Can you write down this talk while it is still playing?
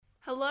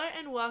Hello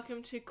and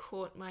welcome to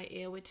Caught My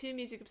Ear, where two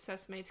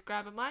music-obsessed mates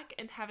grab a mic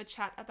and have a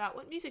chat about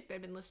what music they've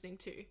been listening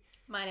to.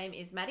 My name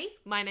is Maddie.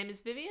 My name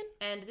is Vivian.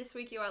 And this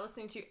week you are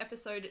listening to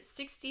episode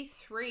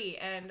 63.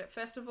 And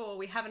first of all,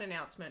 we have an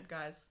announcement,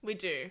 guys. We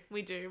do.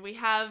 We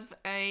have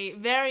a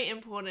very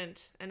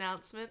important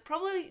announcement.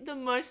 Probably the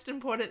most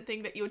important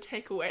thing that you'll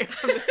take away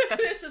from this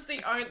episode.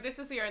 This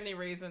is the only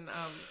reason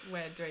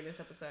we're doing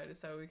this episode, is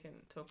so we can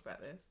talk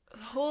about this.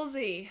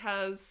 Halsey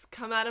has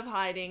come out of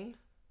hiding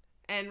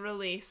and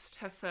released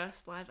her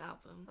first live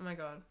album. Oh my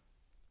god.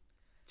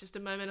 Just a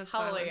moment of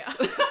Hallelujah.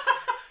 silence.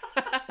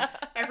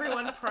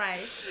 Everyone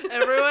pray.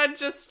 Everyone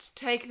just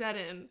take that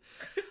in.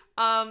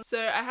 So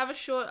I have a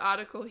short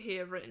article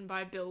here written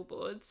by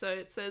Billboard. So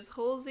it says,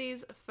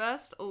 Halsey's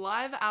first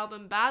live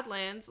album,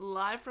 Badlands,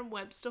 live from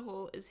Webster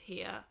Hall, is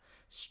here.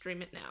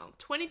 Stream it now.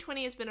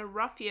 2020 has been a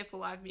rough year for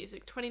live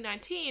music.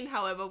 2019,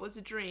 however, was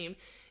a dream.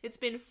 It's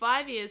been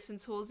 5 years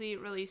since Halsey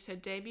released her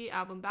debut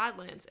album,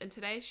 Badlands, and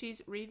today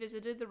she's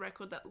revisited the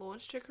record that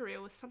launched her career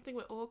with something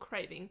we're all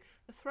craving,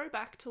 a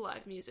throwback to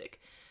live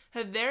music.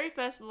 Her very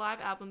first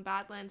live album,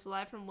 Badlands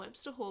Live from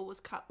Webster Hall,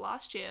 was cut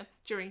last year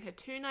during her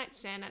two-night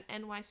stand at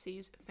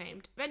NYC's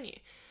famed venue.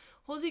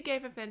 Halsey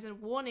gave her fans a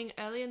warning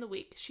early in the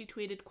week. She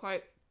tweeted,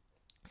 quote,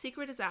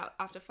 "Secret is out.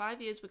 After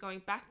 5 years, we're going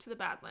back to the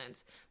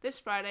Badlands. This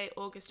Friday,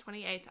 August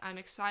 28th, I'm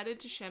excited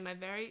to share my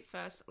very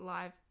first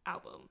live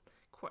album."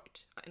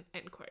 Quote,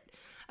 end quote.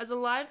 As a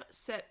live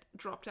set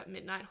dropped at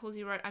midnight,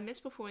 Halsey wrote, "I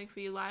miss performing for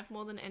you live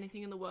more than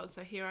anything in the world,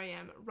 so here I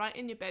am, right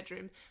in your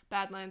bedroom.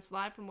 Badlands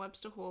Live from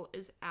Webster Hall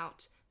is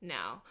out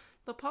now."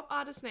 The pop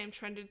artist's name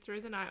trended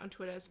through the night on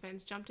Twitter as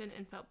fans jumped in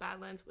and felt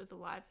Badlands with a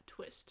live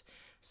twist.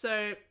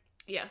 So,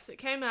 yes, it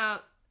came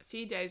out a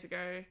few days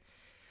ago,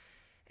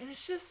 and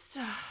it's just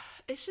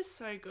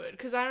so good.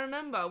 Because I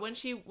remember when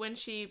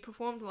she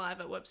performed live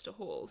at Webster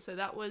Hall, so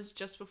that was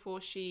just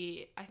before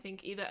she, I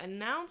think, either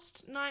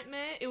announced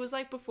Nightmare. It was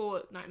like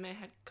before Nightmare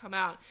had come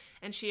out,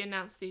 and she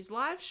announced these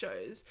live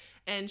shows,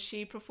 and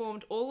she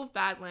performed all of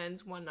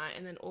Badlands one night,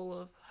 and then all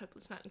of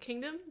Hopeless Mountain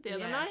Kingdom the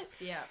other night.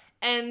 Yeah.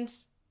 And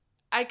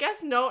I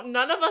guess none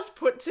of us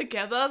put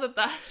together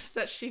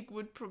that she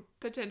would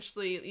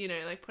potentially,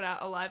 put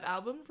out a live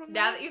album from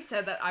Now that. that you've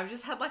said that, I've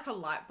just had like a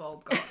light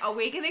bulb go. Are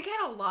we going to get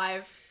a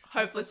live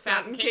Hopeless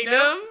Fountain Kingdom.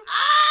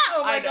 Ah!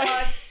 Oh my I know.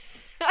 god.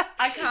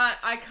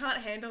 I can't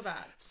handle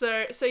that.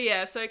 So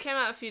it came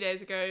out a few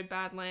days ago,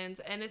 Badlands,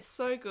 and it's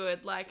so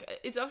good. Like,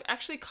 it's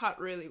actually cut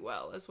really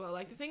well as well.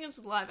 Like, the thing is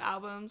with live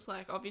albums,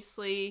 like,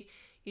 obviously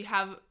you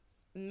have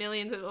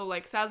millions of, or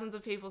like thousands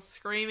of people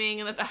screaming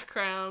in the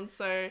background,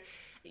 so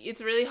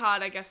it's really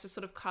hard, I guess, to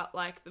sort of cut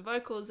like the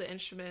vocals, the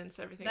instruments,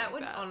 everything That like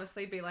would that.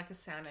 honestly be like a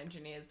sound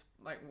engineer's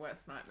like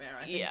worst nightmare,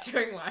 I think, Yeah.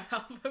 doing live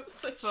albums.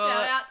 So For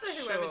shout out to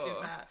whoever sure.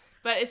 did that.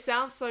 But it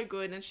sounds so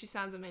good, and she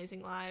sounds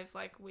amazing live.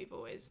 Like, we've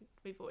always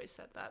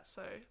said that.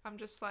 So I'm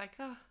just like,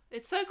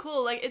 it's so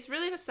cool. Like, it's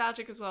really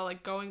nostalgic as well.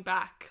 Like, going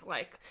back,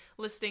 like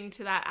listening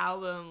to that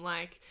album,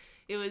 like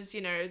it was,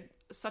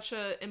 such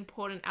a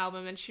important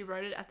album, and she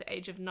wrote it at the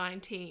age of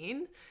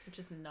 19, Which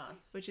is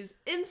nuts. which is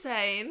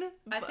insane.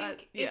 I but,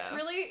 think yeah.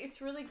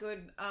 it's really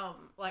good,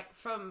 like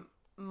from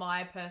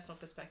my personal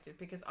perspective,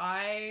 because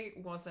I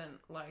wasn't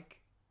like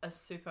a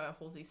super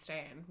Halsey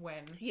stan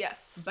when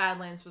Yes.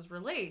 Badlands was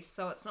released,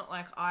 so it's not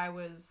like I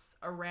was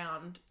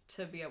around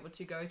to be able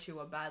to go to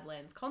a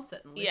Badlands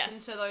concert and listen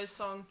Yes. to those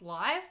songs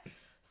live.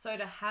 So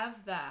to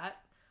have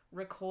that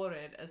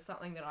recorded as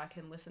something that I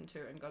can listen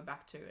to and go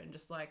back to and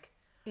just like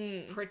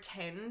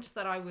pretend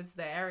that I was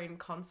there in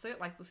concert,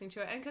 like listening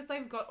to it, and because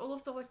they've got all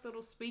of the like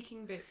little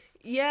speaking bits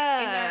Yeah.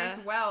 in there as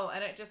well,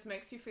 and it just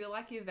makes you feel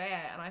like you're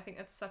there, and I think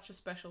that's such a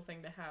special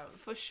thing to have.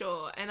 For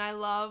sure. And I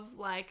love,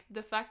 like,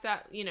 the fact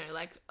that,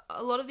 like,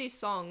 a lot of these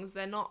songs,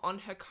 they're not on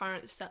her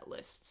current set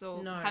lists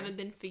or No. haven't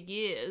been for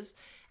years.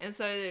 And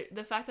so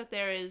the fact that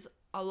there is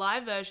a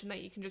live version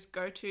that you can just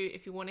go to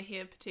if you want to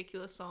hear a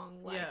particular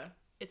song, like,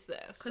 it's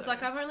there. Because So.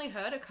 like I've only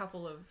heard a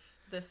couple of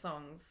the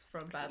songs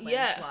from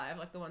Badlands live,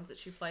 like the ones that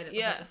she played at the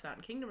Hopeless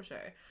Fountain Kingdom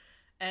show.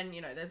 And,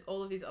 there's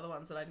all of these other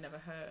ones that I'd never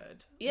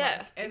heard. Yeah,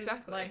 like, and,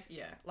 exactly.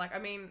 Like, I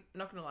mean,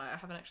 not gonna lie, I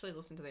haven't actually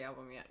listened to the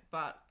album yet,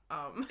 but,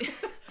 I'm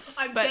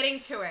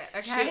getting to it,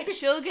 okay?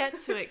 She'll get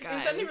to it, guys. It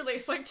was only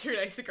released like 2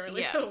 days ago.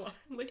 Leave it alone.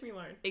 Leave me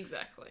alone.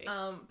 Exactly.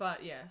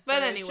 But yeah. So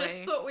But anyway.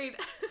 just thought we'd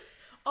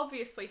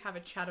obviously have a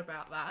chat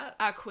about that.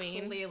 Our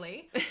queen.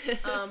 Clearly.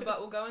 But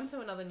we'll go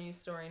into another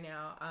news story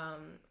now.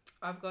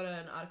 I've got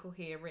an article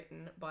here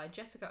written by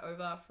Jessica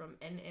Over from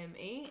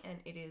NME, and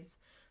it is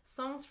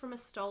Songs from a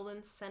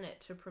Stolen Senate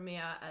to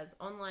premiere as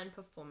online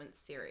performance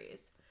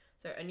series.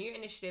 So a new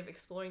initiative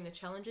exploring the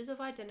challenges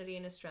of identity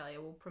in Australia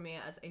will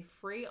premiere as a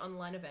free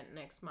online event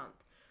next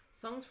month.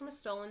 Songs from a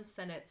Stolen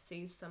Senate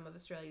sees some of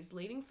Australia's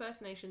leading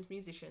First Nations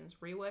musicians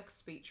rework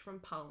speech from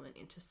Parliament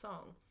into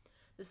song.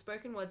 The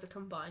spoken words are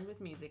combined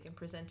with music and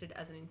presented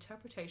as an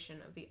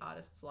interpretation of the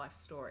artist's life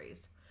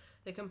stories.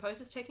 The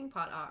composers taking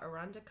part are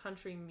Aranda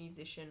country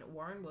musician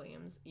Warren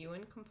Williams,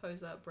 Ewan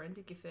composer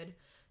Brenda Gifford,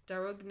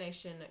 Darug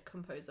Nation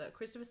composer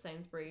Christopher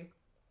Sainsbury,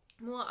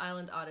 Moore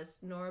Island artists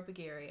Nora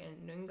Bagiri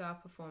and Noongar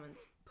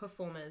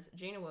performers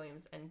Gina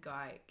Williams and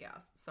Guy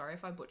Gauss. Sorry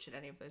if I butchered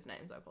any of those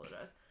names, I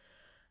apologise.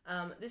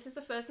 This is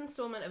the first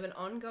instalment of an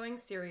ongoing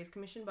series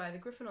commissioned by the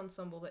Griffin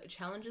Ensemble that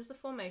challenges the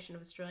formation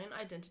of Australian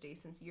identity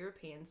since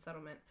European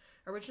settlement.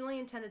 Originally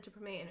intended to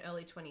premiere in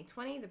early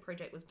 2020, the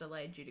project was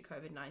delayed due to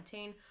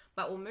COVID-19,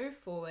 but will move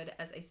forward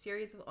as a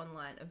series of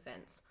online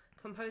events.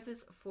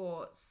 Composers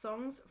for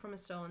Songs from a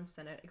Stolen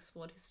Senate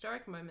explored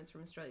historic moments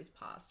from Australia's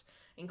past,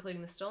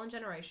 including the stolen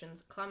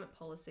generations, climate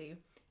policy,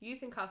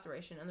 youth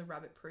incarceration, and the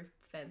rabbit-proof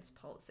fence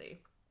policy.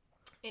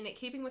 In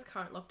keeping with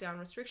current lockdown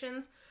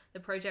restrictions, the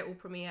project will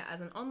premiere as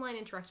an online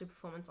interactive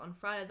performance on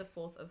Friday the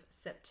 4th of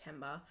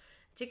September.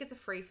 Tickets are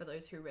free for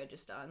those who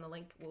register, and the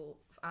link will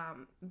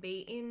be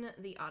in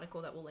the article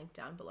that we'll link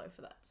down below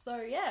for that. So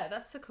yeah,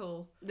 that's a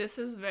cool This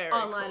is very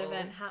online cool.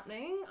 event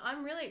happening.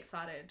 I'm really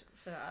excited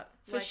for that.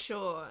 For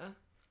sure.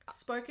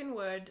 Spoken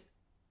word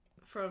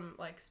from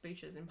like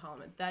speeches in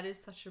Parliament. That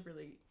is such a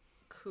really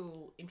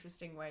cool,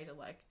 interesting way to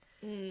like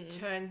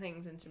turn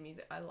things into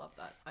music. I love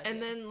that idea.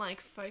 And then like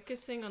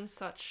focusing on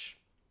such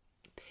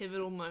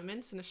pivotal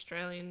moments in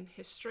Australian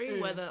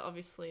history, whether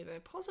obviously they're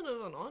positive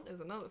or not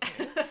is another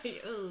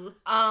thing.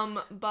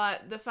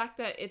 But the fact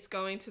that it's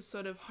going to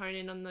sort of hone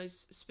in on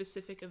those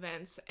specific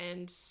events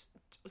and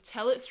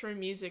tell it through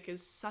music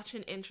is such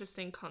an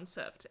interesting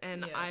concept,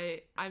 and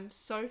I'm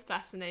so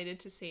fascinated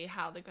to see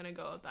how they're going to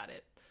go about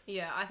it.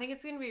 Yeah, I think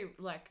it's going to be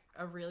like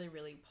a really,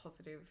 really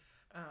positive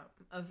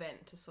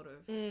event to sort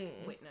of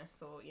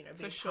witness or, you know,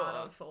 be part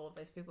of for all of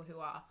those people who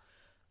are.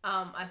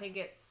 I think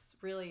it's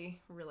really,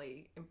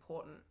 really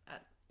important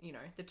at, you know,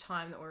 the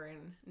time that we're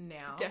in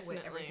now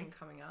with everything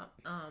coming up.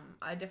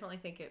 I definitely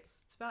think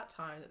it's about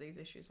time that these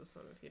issues were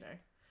sort of, you know,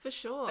 for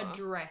sure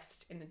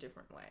addressed in a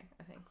different way,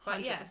 I think. But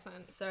 100%. yeah,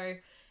 so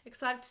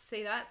excited to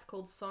see that. It's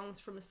called Songs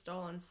from a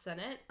Stolen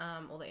Senate.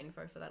 All the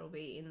info for that will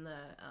be in the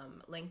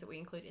link that we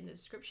include in the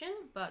description.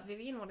 But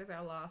Vivian, what is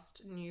our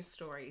last news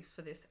story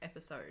for this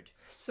episode?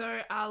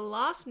 So our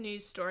last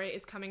news story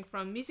is coming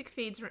from Music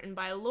Feeds written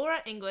by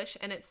Laura English,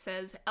 and it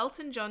says,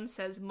 Elton John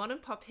says modern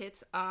pop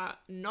hits are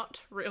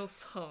not real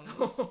songs.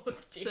 Oh,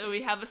 so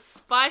we have a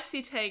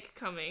spicy take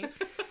coming.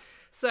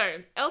 So,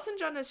 Elton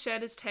John has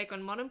shared his take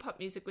on modern pop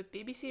music with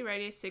BBC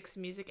Radio 6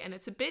 Music, and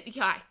it's a bit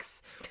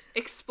yikes,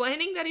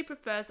 explaining that he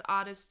prefers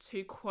artists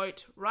who,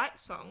 quote, write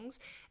songs,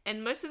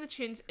 and most of the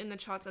tunes in the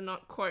charts are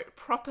not, quote,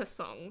 proper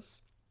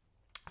songs.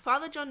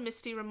 Father John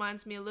Misty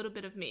reminds me a little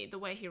bit of me, the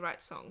way he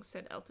writes songs,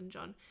 said Elton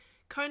John.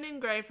 Conan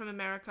Gray from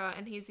America,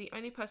 and he's the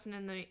only person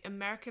in the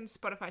American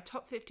Spotify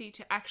Top 50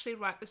 to actually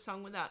write the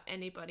song without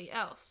anybody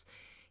else.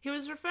 He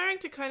was referring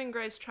to Conan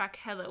Gray's track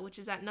Heather, which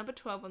is at number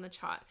 12 on the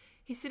chart.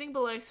 He's sitting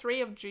below 3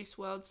 of Juice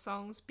WRLD's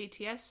songs,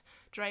 BTS,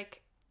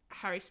 Drake,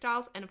 Harry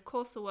Styles, and of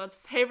course the world's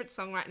favourite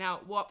song right now,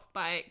 WAP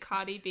by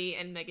Cardi B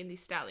and Megan Thee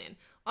Stallion.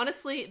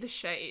 Honestly, the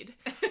shade.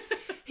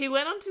 He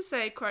went on to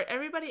say, quote,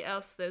 everybody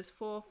else, there's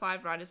 4 or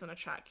 5 writers on a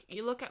track.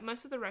 You look at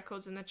most of the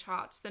records in the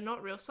charts, they're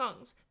not real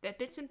songs. They're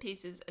bits and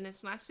pieces, and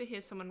it's nice to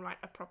hear someone write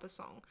a proper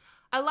song.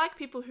 I like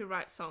people who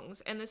write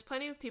songs, and there's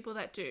plenty of people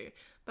that do,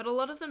 but a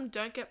lot of them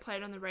don't get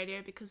played on the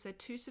radio because they're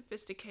too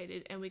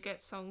sophisticated, and we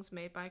get songs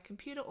made by a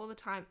computer all the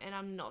time, and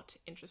I'm not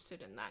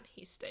interested in that,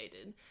 he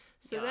stated.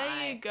 So Yikes.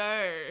 there you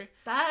go.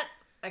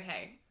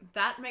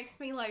 That makes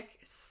me like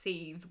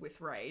seethe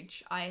with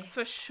rage.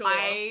 For sure.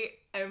 I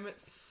am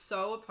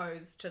so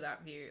opposed to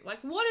that view. Like,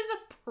 what is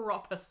a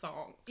proper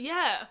song?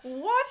 Yeah.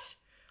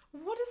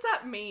 What does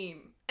that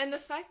mean? And the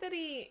fact that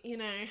he, you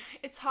know,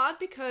 it's hard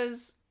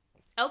because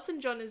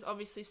Elton John is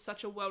obviously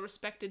such a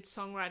well-respected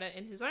songwriter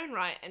in his own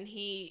right, and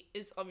he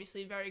is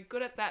obviously very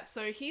good at that.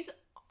 So he's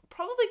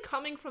probably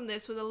coming from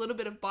this with a little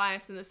bit of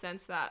bias in the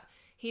sense that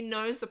he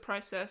knows the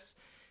process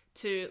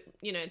to,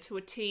 you know, to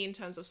a T in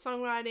terms of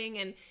songwriting,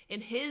 and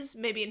in his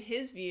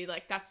view,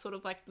 like that's sort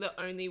of like the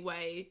only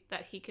way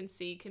that he can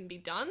see can be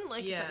done,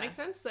 like if that makes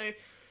sense. So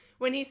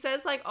when he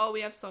says like, oh,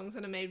 we have songs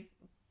that are made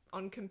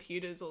on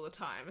computers all the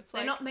time, it's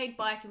like they're not made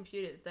by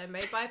computers. They're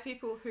made by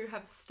people who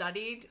have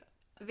studied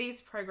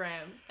these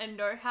programs and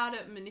know how to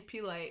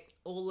manipulate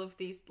all of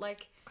these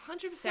like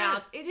 100%.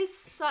 sounds.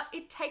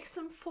 It takes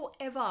them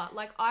forever.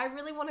 Like, I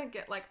really want to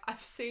get, like, I've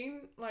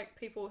seen like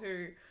people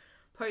who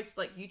post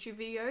like YouTube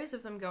videos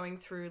of them going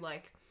through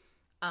like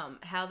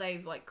how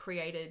they've like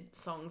created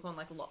songs on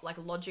like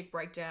Logic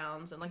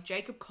breakdowns, and like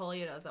Jacob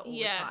Collier does that all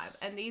the time,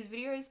 and these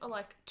videos are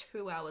like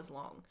 2 hours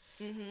long.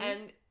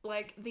 And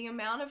like the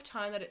amount of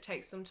time that it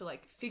takes them to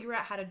like figure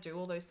out how to do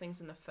all those things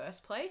in the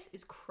first place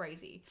is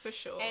crazy. For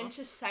sure. And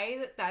to say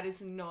that that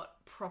is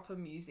not proper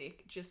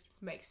music just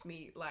makes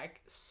me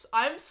like,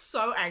 I'm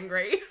so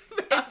angry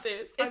about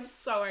this. I'm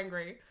so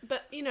angry.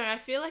 But, you know, I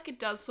feel like it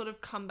does sort of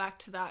come back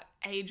to that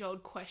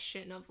age-old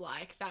question of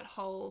like that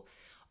whole,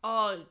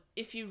 oh,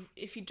 if you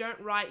don't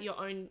write your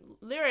own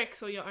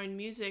lyrics or your own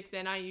music,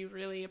 then are you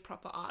really a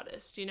proper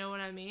artist? You know what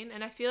I mean?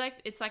 And I feel like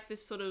it's like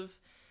this sort of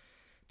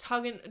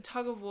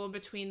tug of war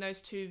between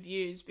those two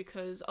views,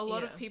 because a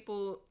lot of Yeah.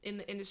 people in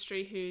the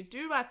industry who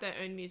do write their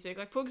own music,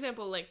 like for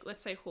example, like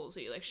let's say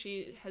Halsey, like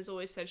she has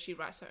always said she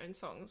writes her own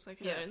songs, like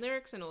her Yeah. own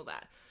lyrics and all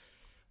that.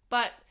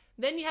 But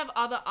then you have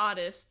other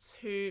artists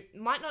who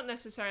might not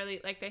necessarily,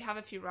 like they have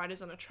a few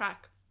writers on a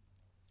track,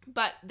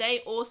 but they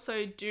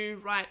also do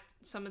write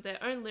some of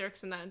their own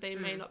lyrics in that, and they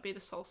may not be the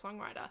sole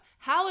songwriter.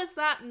 How is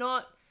that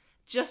not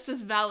just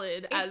as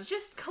valid as... It's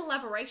just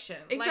collaboration.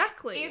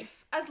 Exactly. Like,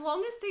 as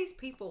long as these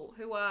people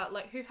who are,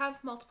 like, who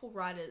have multiple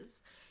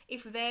writers,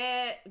 if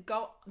they're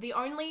the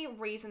only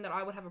reason that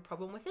I would have a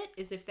problem with it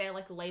is if they're,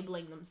 like,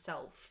 labeling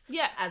themselves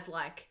Yeah. as,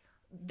 like,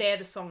 they're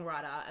the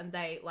songwriter and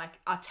they, like,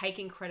 are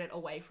taking credit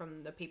away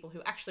from the people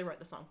who actually wrote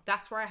the song.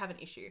 That's where I have an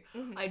issue.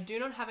 I do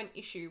not have an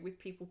issue with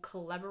people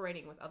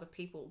collaborating with other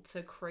people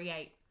to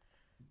create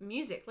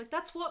music. Like,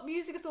 that's what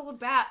music is all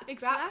about.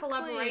 It's about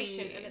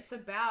collaboration, and it's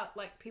about,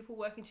 like, people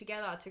working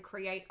together to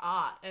create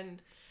art.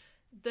 And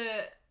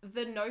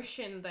the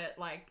notion that,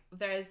 like,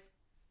 there's,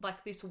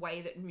 like, this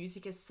way that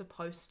music is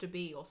supposed to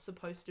be or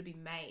supposed to be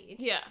made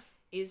Yeah.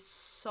 is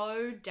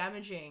so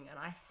damaging, and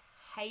I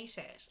hate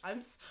it. I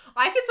could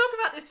talk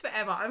about this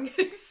forever. I'm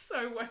getting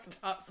so worked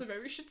up, so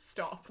maybe we should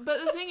stop.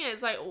 But the thing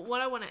is, like,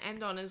 what I want to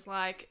end on is,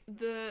 like,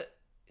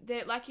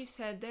 like you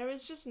said, there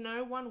is just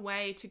no one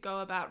way to go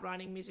about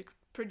writing music,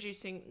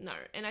 producing, no.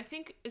 And I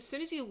think as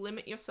soon as you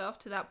limit yourself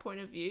to that point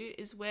of view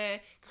is where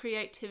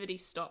creativity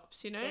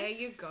stops, you know? There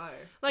you go.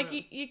 Like,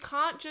 you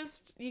can't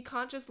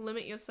just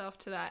limit yourself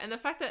to that. And the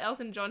fact that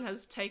Elton John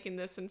has taken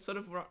this and sort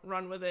of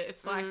run with it,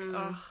 it's like,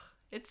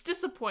 it's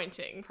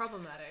disappointing.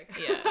 Problematic.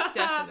 Yeah,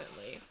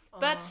 definitely.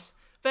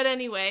 But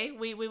anyway,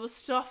 we will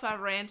stop our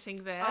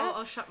ranting there.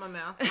 I'll shut my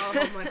mouth. I'll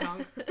hold my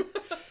tongue.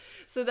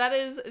 So that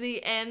is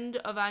the end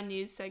of our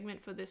news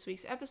segment for this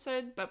week's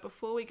episode. But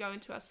before we go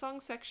into our song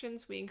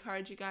sections, we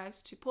encourage you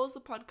guys to pause the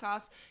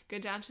podcast, go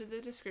down to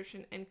the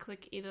description and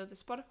click either the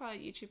Spotify or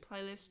YouTube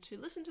playlist to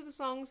listen to the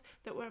songs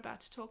that we're about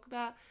to talk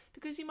about,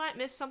 because you might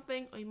miss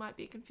something or you might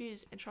be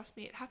confused. And trust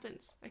me, it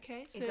happens,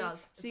 okay? It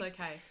does. It's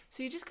okay.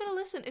 So you just gotta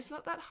listen. It's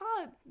not that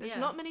hard. There's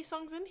not many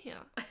songs in here.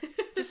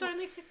 Just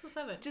only 6 or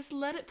 7. Just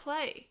let it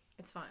play.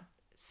 It's fine.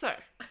 So,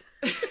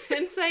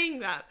 in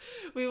saying that,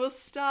 we will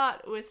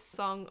start with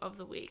Song of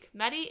the Week.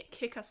 Maddie,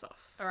 kick us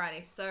off.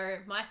 Alrighty, so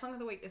my song of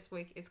the week this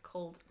week is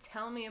called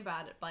Tell Me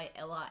About It by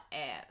Ella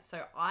Eyre.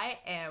 So I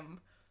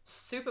am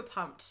super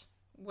pumped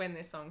when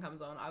this song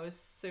comes on. I was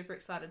super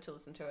excited to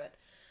listen to it.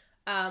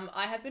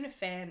 I have been a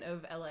fan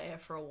of Ella Eyre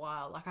for a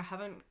while. Like, I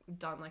haven't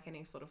done, like,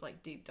 any sort of,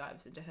 like, deep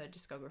dives into her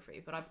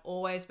discography, but I've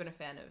always been a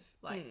fan of,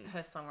 like,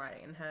 her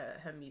songwriting and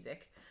her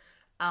music.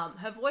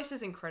 Her voice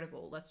is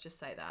incredible, let's just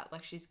say that.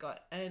 Like, she's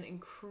got an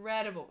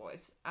incredible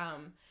voice.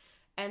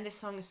 And this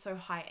song is so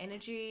high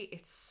energy.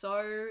 It's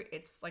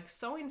like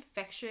so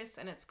infectious,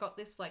 and it's got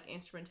this like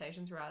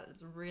instrumentation throughout it.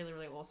 It's really,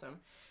 really awesome.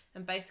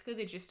 And basically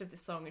the gist of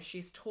this song is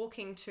she's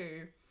talking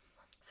to,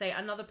 say,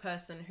 another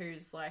person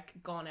who's like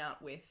gone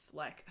out with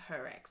like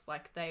her ex.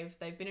 Like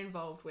they've been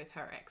involved with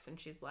her ex, and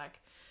she's like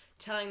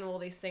telling them all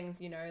these things,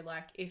 you know,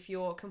 like, if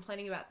you're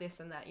complaining about this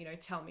and that, you know,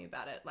 tell me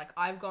about it. Like,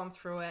 I've gone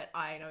through it.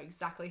 I know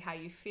exactly how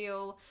you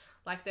feel.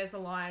 Like, there's a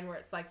line where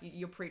it's like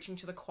you're preaching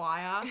to the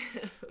choir.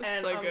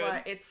 And so good.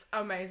 Like, it's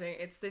amazing.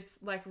 It's this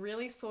like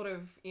really sort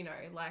of, you know,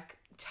 like,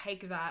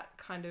 take that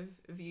kind of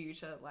view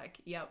to like,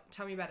 yep,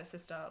 tell me about it,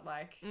 sister.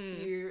 Like,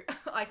 you,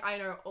 like, I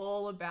know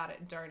all about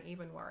it. Don't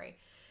even worry.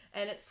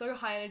 And it's so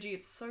high energy.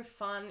 It's so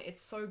fun.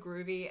 It's so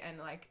groovy. And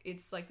like,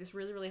 it's like this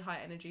really, really high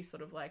energy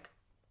sort of like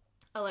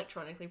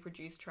electronically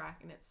produced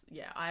track, and it's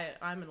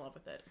I'm in love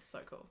with it. It's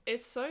so cool.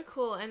 It's so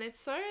cool, and it's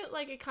so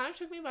like, it kind of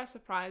took me by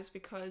surprise,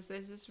 because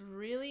there's this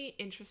really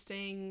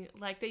interesting,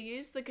 like, they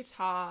use the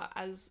guitar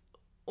as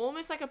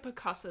almost like a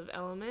percussive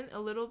element a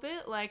little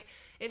bit. Like,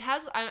 it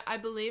has, I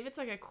believe it's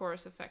like a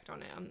chorus effect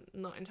on it. I'm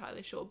not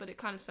entirely sure, but it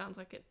kind of sounds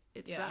like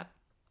it's that.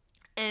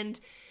 And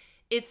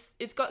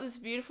it's got this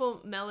beautiful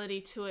melody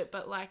to it,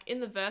 but like in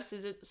the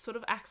verses it sort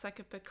of acts like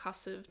a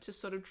percussive to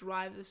sort of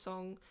drive the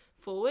song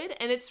forward,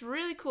 and it's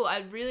really cool. I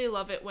really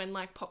love it when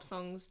like pop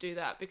songs do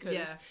that,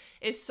 because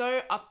it's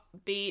so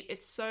upbeat,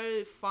 it's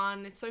so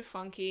fun, it's so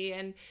funky,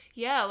 and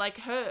like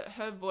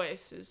her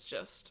voice is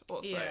just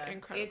also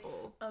incredible.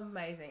 It's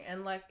amazing,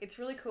 and like it's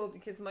really cool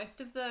because most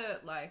of the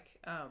like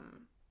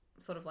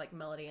sort of like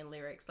melody and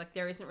lyrics, like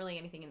there isn't really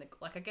anything in the,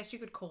 like, I guess you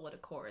could call it a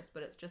chorus,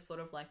 but it's just sort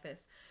of like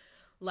this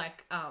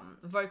like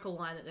vocal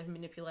line that they've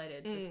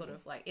manipulated to sort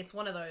of like, it's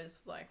one of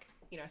those like,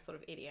 you know, sort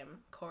of idiom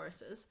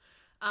choruses.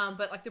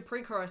 But like the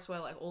pre-chorus where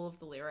like all of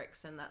the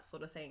lyrics and that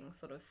sort of thing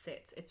sort of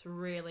sits, it's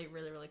really,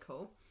 really, really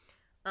cool.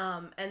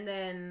 And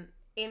then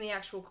in the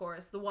actual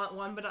chorus, the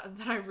one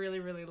that I really,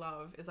 really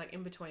love is like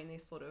in between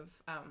these sort of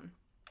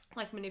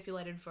like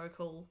manipulated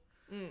vocal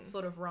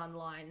sort of run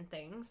line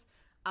things.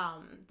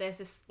 There's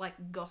this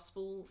like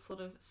gospel sort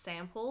of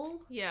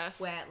sample. Yes.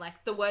 Where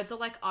like the words are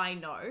like, I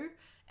know.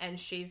 and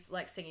she's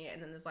like singing it,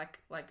 and then there's like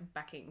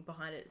backing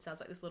behind it. It sounds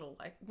like this little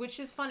like, which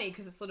is funny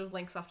because it sort of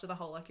links up to the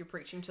whole like you're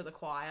preaching to the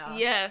choir.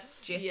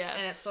 Yes, Gist, yes.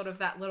 and it's sort of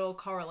that little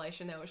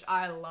correlation there, which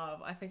I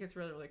love. I think it's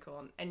really, really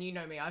cool. And you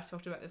know me, I've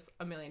talked about this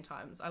a million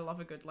times. I love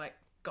a good like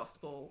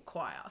gospel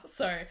choir.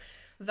 So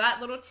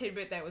that little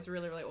tidbit there was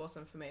really, really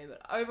awesome for me.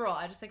 But overall,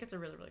 I just think it's a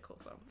really, really cool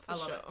song. I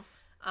love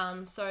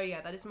it. So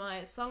yeah, that is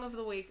my song of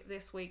the week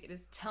this week. It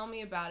is Tell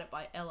Me About It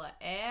by Ella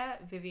Eyre.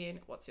 Vivian,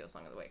 what's your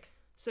song of the week?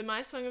 So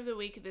my song of the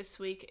week this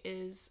week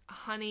is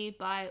Honey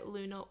by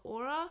Luna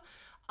Ora.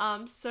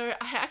 So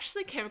I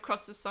actually came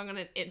across this song on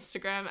an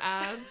Instagram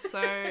ad.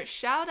 So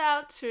shout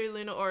out to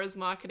Luna Ora's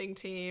marketing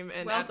team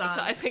and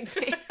advertising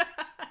team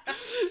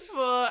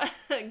for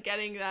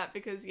getting that,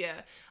 because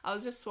yeah, I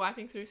was just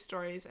swiping through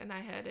stories and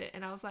I heard it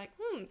and I was like,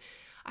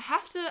 I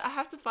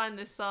have to find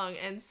this song.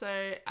 And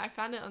so I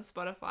found it on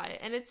Spotify,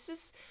 and it's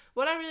just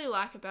what I really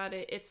like about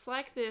it. It's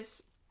like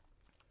this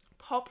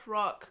pop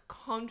rock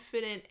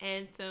confident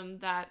anthem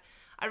that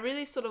I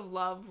really sort of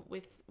love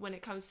with when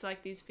it comes to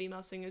like these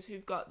female singers who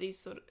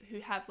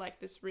have like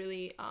this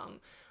really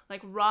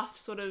like rough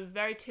sort of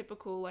very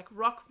typical like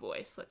rock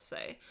voice, let's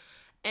say.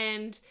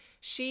 And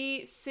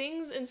she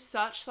sings in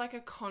such like a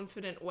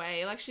confident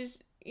way. Like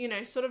she's, you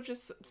know, sort of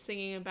just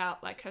singing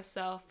about like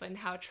herself and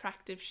how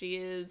attractive she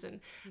is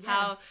and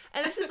and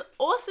it's just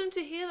awesome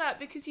to hear that,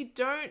 because you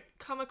don't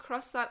come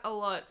across that a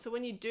lot. So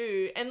when you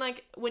do, and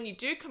like when you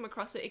do come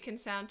across it, it can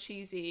sound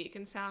cheesy, it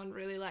can sound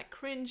really like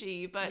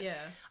cringy, but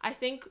I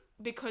think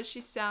because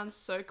she sounds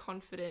so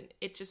confident,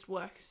 it just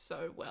works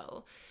so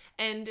well.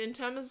 And in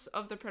terms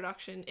of the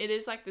production, it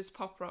is like this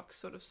pop rock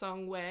sort of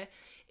song where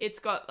it's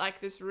got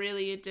like this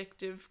really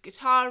addictive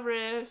guitar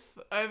riff,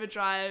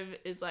 overdrive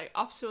is like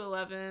up to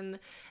 11,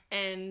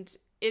 and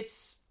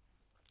it's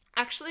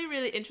actually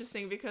really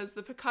interesting because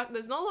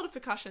there's not a lot of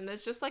percussion,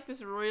 there's just like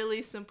this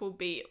really simple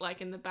beat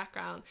like in the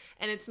background,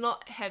 and it's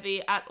not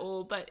heavy at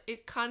all, but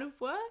it kind of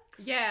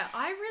works. Yeah,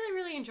 I really,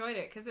 really enjoyed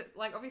it because it's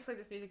like, obviously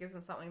this music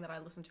isn't something that I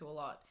listen to a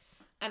lot.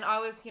 And I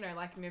was, you know,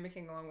 like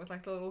mimicking along with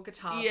like the little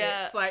guitar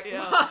bits, like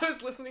while I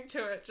was listening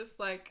to it, just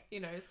like, you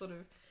know, sort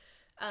of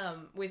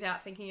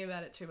without thinking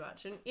about it too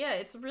much. And yeah,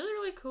 it's a really,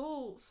 really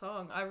cool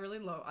song. I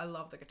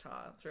love the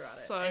guitar throughout it.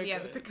 So and yeah,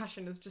 good. the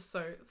percussion is just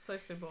so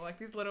simple. Like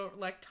these little,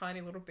 like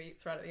tiny little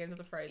beats right at the end of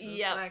the phrases.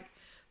 Yeah. Like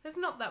there's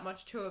not that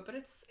much to it, but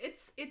it's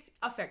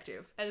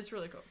effective and it's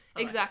really cool.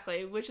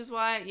 Exactly, which is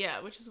why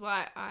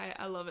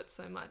I love it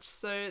so much.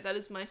 So that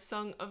is my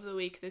song of the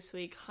week this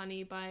week,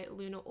 Honey by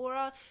Luna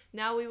Ora.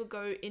 Now we will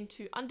go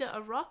into Under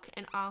a Rock,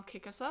 and I'll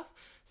kick us off.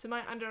 So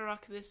my Under a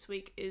Rock this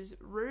week is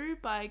Rue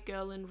by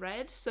Girl in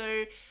Red.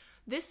 So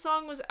this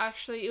song was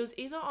actually, it was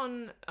either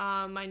on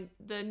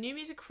the New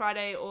Music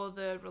Friday or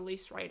the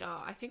Release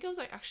Radar. I think it was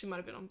like actually might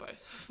have been on both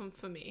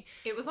for me.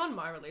 It was on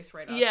my Release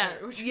Radar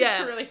too, which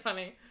is really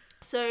funny.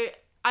 So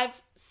I've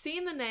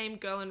seen the name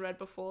Girl in Red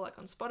before, like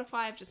on Spotify.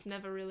 I've just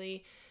never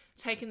really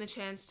taken the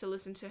chance to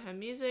listen to her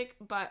music,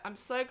 but I'm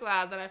so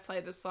glad that I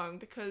played this song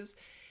because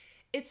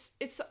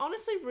it's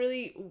honestly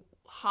really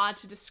hard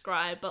to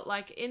describe, but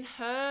like in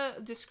her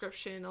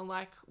description on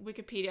like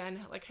Wikipedia and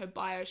like her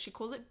bio, she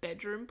calls it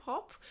bedroom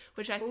pop,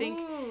 which I think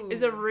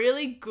is a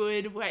really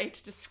good way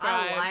to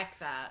describe. I like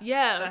that.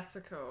 Yeah. That's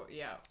a cool,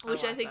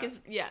 which I think is,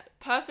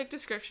 perfect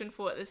description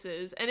for what this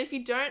is. And if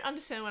you don't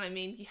understand what I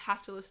mean, you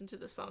have to listen to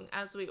the song,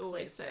 as we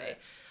always say.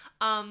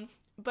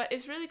 But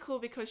it's really cool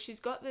because she's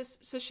got this,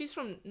 so she's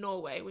from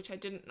Norway, which I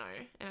didn't know,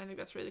 and I think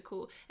that's really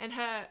cool. And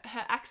her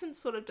accent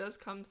sort of does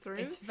come through.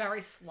 It's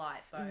very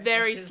slight though.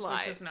 Very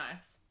slight. Which is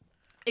nice.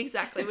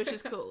 Exactly, which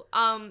is cool.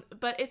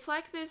 But it's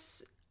like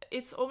this,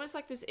 it's almost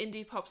like this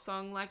indie pop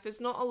song, like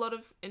there's not a lot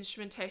of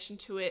instrumentation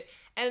to it.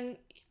 And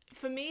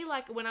for me,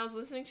 like when I was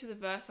listening to the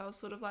verse, I was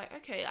sort of like,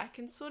 okay, I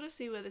can sort of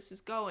see where this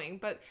is going,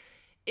 but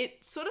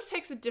it sort of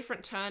takes a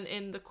different turn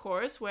in the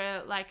chorus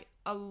where like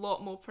a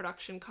lot more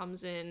production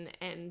comes in,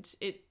 and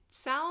it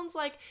sounds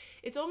like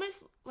it's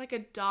almost like a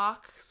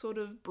dark sort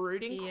of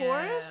brooding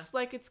chorus.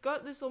 Like it's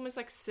got this almost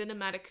like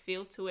cinematic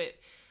feel to it.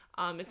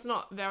 It's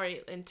not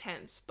very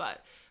intense,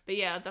 but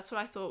yeah, that's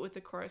what I thought with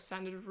the chorus.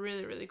 Sounded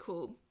really, really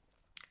cool.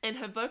 And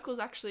her vocals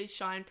actually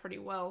shine pretty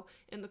well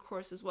in the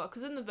chorus as well,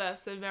 because in the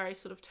verse they're very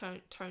sort of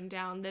toned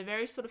down. They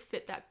very sort of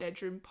fit that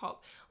bedroom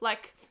pop.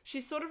 Like she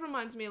sort of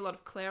reminds me a lot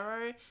of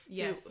Clairo,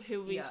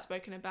 who we've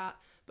spoken about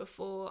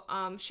before.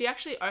 She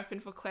actually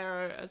opened for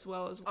Clairo as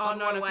well as on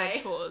one of her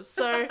tours.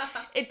 So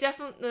it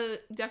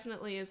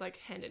definitely is like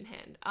hand in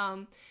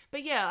hand.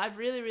 But yeah, I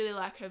really, really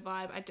like her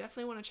vibe. I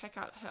definitely want to check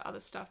out her other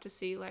stuff to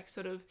see like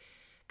sort of,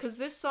 because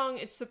this song,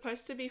 it's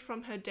supposed to be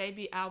from her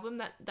debut album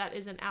that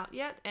isn't out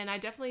yet, and I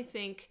definitely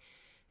think,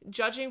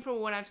 judging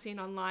from what I've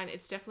seen online,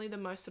 it's definitely the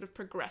most sort of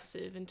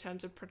progressive in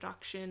terms of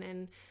production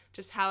and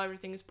just how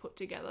everything is put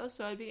together.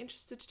 So I'd be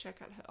interested to check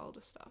out her older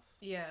stuff.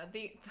 Yeah,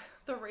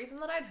 the reason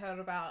that I'd heard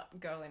about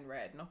Girl in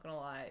Red, not gonna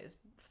lie, is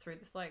through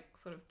this like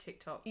sort of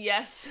TikTok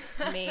Yes.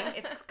 meme.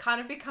 It's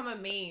kind of become a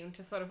meme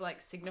to sort of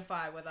like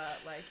signify whether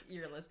like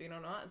you're a lesbian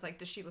or not. It's like,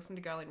 does she listen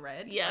to Girl in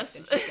Red? Yes.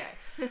 Like, then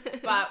she's gay.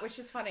 But which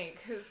is funny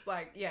because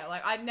like, yeah,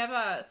 like I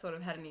never sort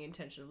of had any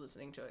intention of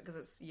listening to it because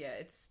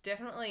it's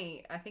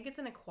definitely, I think it's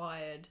an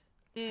acquired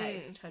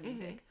taste, her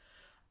music.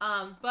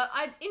 But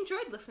I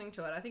enjoyed listening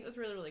to it. I think it was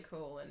really, really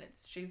cool. And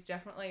she's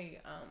definitely,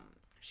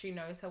 she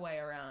knows her way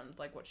around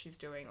like what she's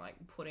doing, like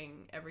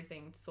putting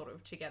everything sort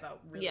of together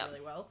really,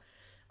 really well.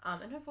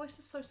 And her voice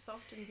is so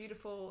soft and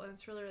beautiful, and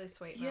it's really, really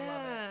sweet, and I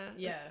love it.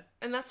 Yeah.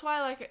 And that's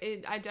why,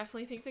 like, I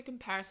definitely think the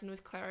comparison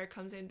with Clara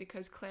comes in,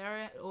 because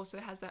Clara also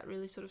has that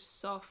really sort of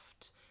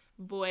soft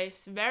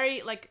voice,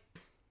 very, like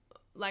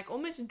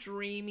almost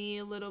dreamy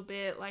a little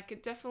bit. Like,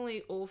 it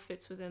definitely all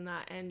fits within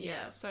that, and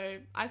so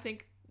I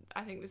think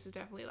this is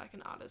definitely, like,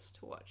 an artist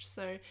to watch.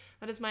 So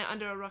that is my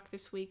Under a Rock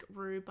this week,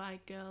 Rue by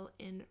Girl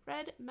in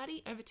Red.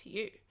 Maddie, over to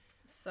you.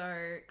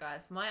 So,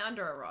 guys, my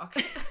Under a Rock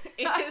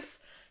is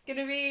going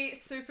to be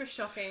super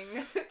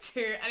shocking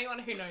to anyone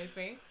who knows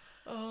me.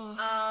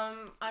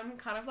 I'm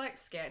kind of, like,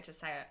 scared to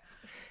say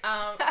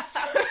it. So,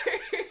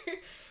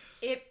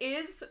 it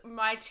is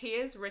My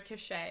Tears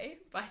Ricochet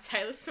by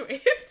Taylor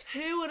Swift.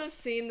 Who would have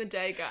seen the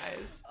day,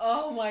 guys?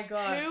 Oh, my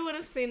God. Who would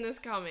have seen this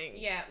coming?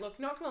 Yeah, look,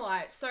 not gonna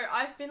lie. So,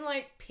 I've been,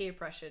 like, peer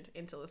pressured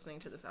into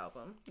listening to this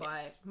album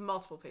by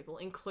multiple people,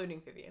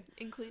 including Vivian.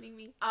 Including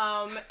me.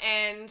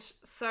 And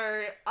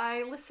so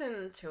I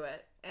listened to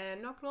it,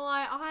 and not gonna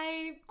lie,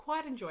 I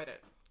quite enjoyed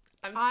it.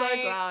 I'm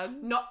so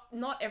glad.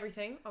 Not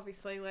everything,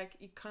 obviously. Like,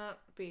 you can't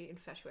be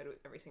infatuated with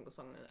every single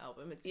song on an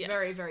album. It's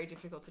very, very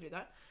difficult to do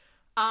that.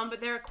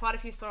 But there are quite a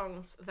few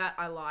songs that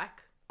I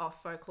like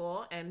off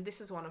Folklore, and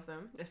this is one of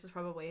them. This is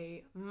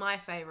probably my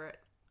favourite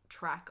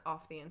track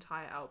off the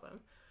entire album.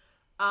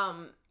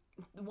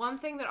 One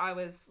thing that I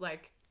was,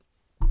 like,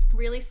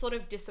 really sort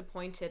of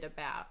disappointed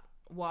about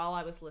while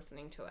I was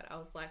listening to it, I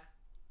was like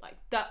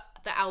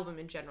the album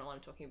in general I'm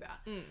talking about.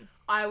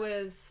 I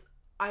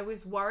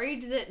was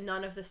worried that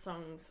none of the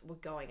songs were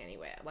going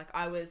anywhere. Like,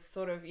 I was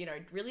sort of, you know,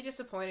 really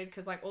disappointed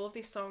because, like, all of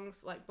these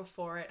songs, like,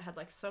 before it had,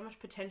 like, so much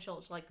potential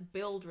to, like,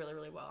 build really,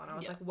 really well. And I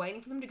was, like,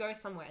 waiting for them to go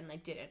somewhere, and they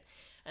didn't.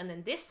 And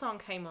then this song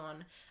came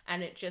on,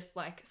 and it just,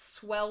 like,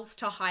 swells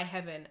to high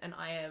heaven, and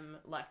I am,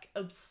 like,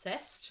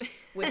 obsessed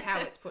with how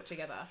it's put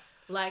together.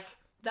 Like,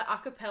 the a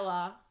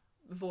cappella,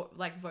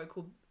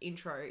 vocal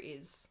intro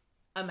is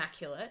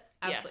immaculate.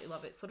 Absolutely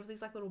love it. Sort of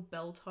these, like, little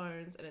bell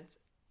tones, and it's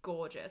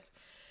gorgeous.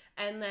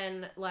 And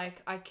then,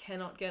 like, I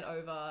cannot get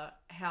over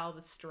how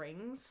the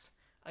strings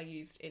are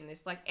used in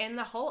this. Like, and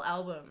the whole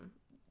album,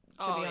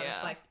 to be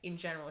honest, like, in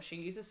general, she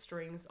uses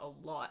strings a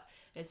lot.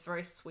 And it's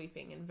very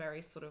sweeping and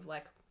very sort of,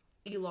 like,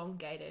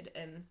 elongated.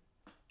 And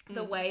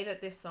the way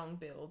that this song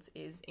builds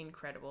is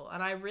incredible.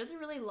 And I really,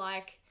 really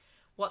like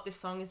what this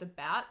song is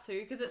about, too.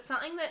 Because it's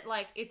something that,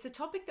 like, it's a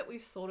topic that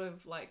we've sort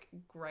of, like,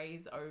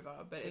 graze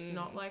over. But it's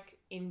not, like,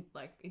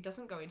 it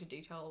doesn't go into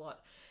detail a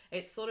lot.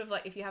 It's sort of,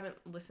 like, if you haven't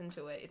listened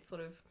to it, it's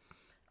sort of...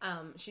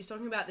 she's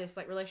talking about this,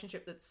 like,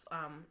 relationship that's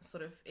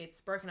sort of, it's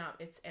broken up,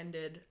 it's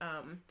ended,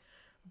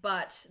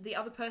 but the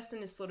other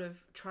person is sort of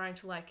trying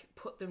to, like,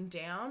 put them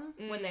down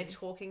when they're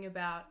talking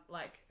about,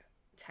 like,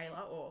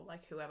 Taylor or,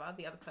 like, whoever,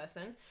 the other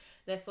person.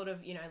 They're sort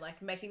of, you know,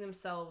 like, making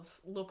themselves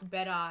look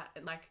better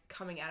and, like,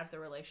 coming out of the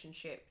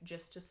relationship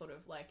just to sort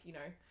of, like, you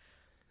know,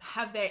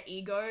 have their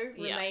ego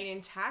remain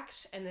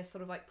intact, and they're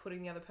sort of, like,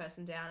 putting the other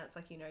person down. It's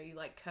like, you know, you,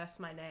 like, curse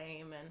my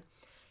name, and,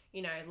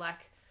 you know,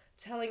 like,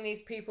 telling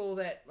these people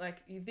that, like,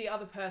 the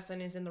other person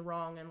is in the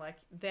wrong and, like,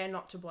 they're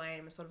not to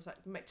blame, sort of,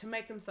 like, to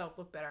make themselves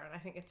look better. And I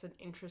think it's an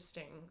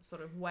interesting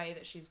sort of way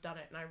that she's done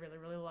it, and I really,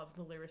 really love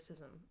the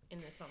lyricism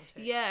in this song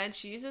too. Yeah, and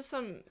she uses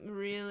some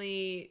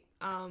really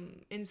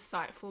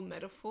insightful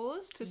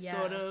metaphors to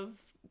sort of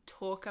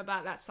talk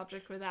about that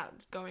subject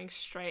without going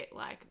straight,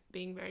 like,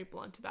 being very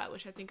blunt about it,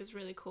 which I think is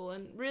really cool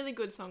and really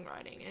good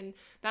songwriting. And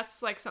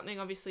that's, like, something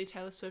obviously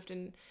Taylor Swift,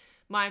 in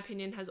my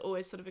opinion, has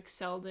always sort of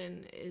excelled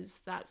in, is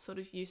that sort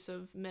of use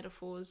of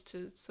metaphors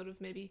to sort of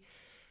maybe,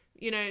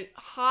 you know,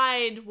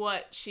 hide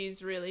what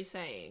she's really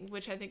saying,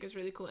 which I think is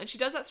really cool. And she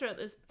does that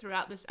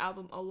throughout this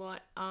album a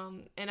lot.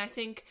 And I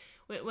think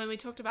when we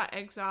talked about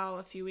Exile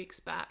a few weeks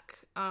back,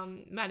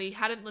 Maddie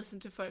hadn't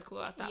listened to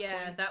Folklore at that point.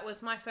 Yeah, that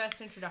was my first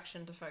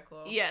introduction to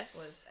Folklore. Yes.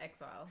 Was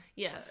Exile.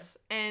 Yes. So.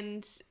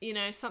 And, you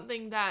know,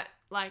 something that,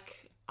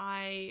 like,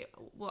 I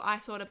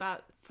thought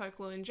about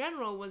Folklore in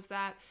general was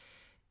that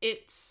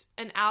it's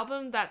an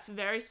album that's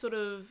very sort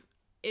of,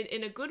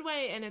 in a good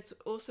way, and it's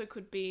also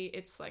could be,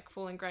 it's like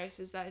Fall in Grace,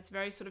 is that it's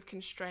very sort of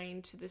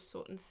constrained to this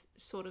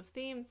sort of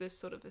themes, this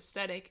sort of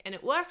aesthetic, and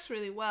it works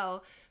really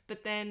well.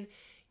 But then,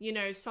 you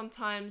know,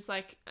 sometimes,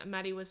 like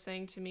Maddie was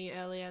saying to me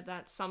earlier,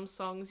 that some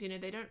songs, you know,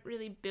 they don't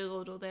really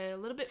build, or they're a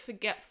little bit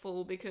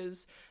forgetful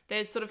because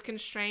they're sort of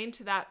constrained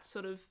to that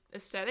sort of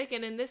aesthetic,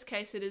 and in this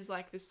case it is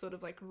like this sort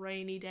of like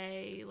rainy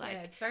day, like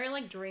it's very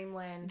like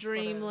dreamland.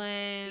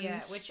 Dreamland.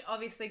 Sort of, which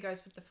obviously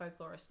goes with the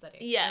folklore aesthetic.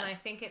 Yeah. And I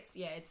think it's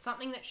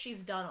something that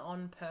she's done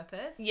on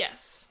purpose.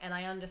 Yes. And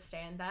I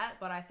understand that,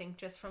 but I think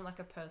just from like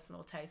a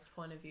personal taste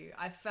point of view,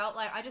 I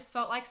just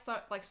felt like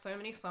so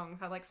many songs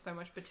had like so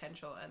much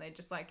potential, and they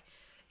just like,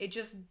 it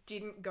just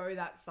didn't go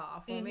that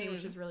far for me,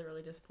 which is really,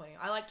 really disappointing.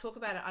 I like talk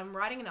about it. I'm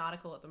writing an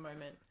article at the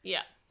moment.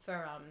 Yeah.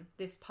 For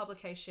this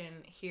publication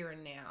Here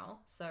and Now.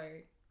 So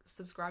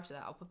subscribe to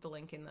that. I'll put the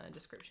link in the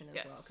description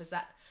as well, because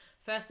that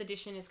first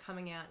edition is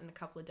coming out in a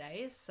couple of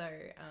days. So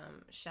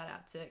shout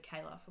out to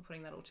Kayla for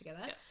putting that all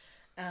together. Yes.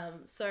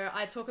 So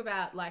I talk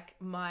about like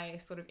my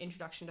sort of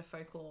introduction to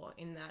folklore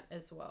in that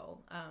as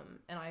well.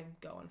 And I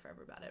go on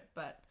forever about it.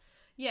 But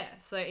yeah,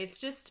 so it's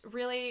just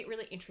really,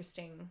 really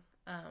interesting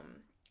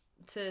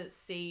to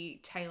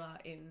see Taylor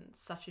in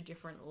such a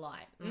different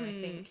light. And I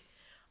think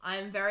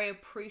I'm very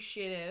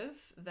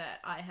appreciative that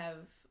I have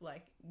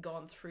like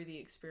gone through the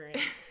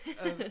experience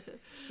of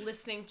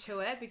listening to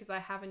it, because I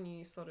have a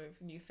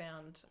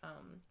newfound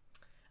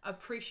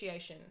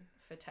appreciation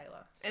for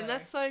Taylor. So. And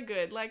that's so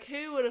good. Like,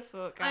 who would have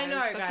thought, guys? I know,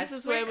 that guys. This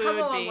is We've where we come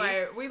would a long be.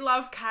 way. We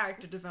love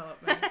character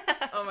development.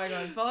 Oh my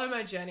god, follow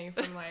my journey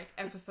from like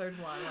episode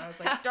 1. I was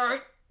like,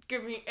 don't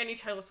give me any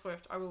Taylor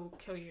Swift. I will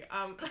kill you.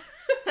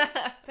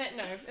 But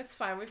no, it's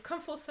fine. We've come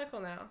full circle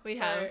now. We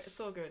have. It's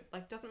all good.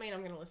 Like, doesn't mean I'm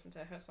going to listen to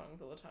her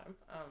songs all the time.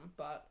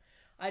 But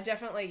I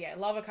definitely,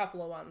 love a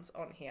couple of ones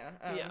on here.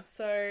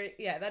 So,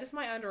 that is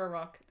my Under a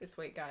Rock this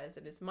week, guys.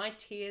 It is My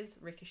Tears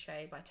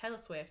Ricochet by Taylor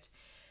Swift.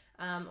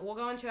 We'll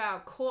go into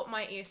our Caught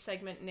My Ear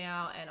segment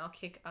now, and I'll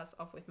kick us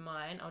off with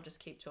mine. I'll just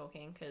keep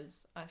talking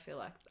because I feel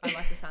like I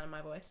like the sound of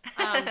my voice.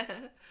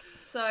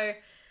 So,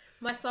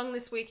 my song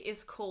this week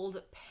is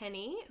called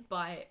Penny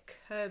by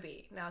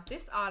Kirby. Now,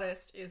 this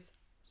artist is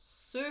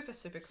super,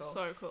 super cool.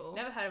 So cool.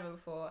 Never heard of her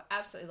before.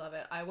 Absolutely love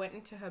it. I went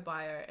into her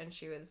bio and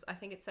she was, I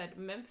think it said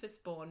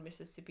Memphis-born,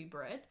 Mississippi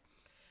bred.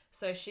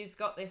 So she's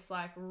got this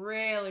like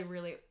really,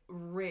 really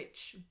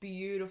rich,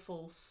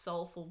 beautiful,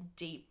 soulful,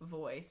 deep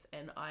voice,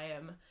 and I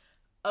am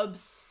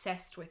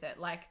obsessed with it.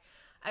 Like,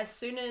 as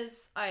soon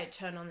as I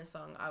turned on this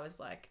song, I was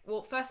like,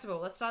 well, first of all,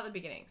 let's start at the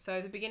beginning. So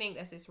at the beginning,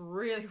 there's this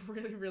really,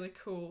 really, really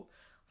cool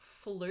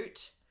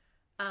flute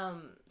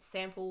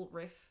sample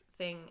riff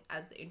thing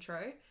as the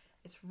intro.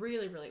 It's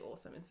really, really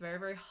awesome. It's very,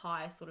 very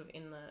high sort of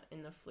in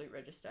the flute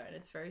register, and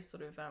it's very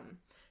sort of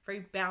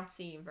very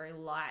bouncy and very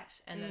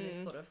light, and then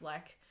this sort of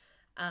like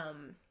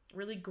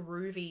really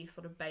groovy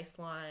sort of bass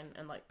line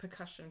and like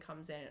percussion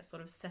comes in. It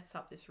sort of sets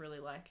up this really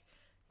like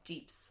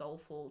deep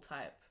soulful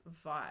type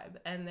vibe,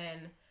 and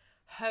then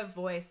her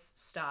voice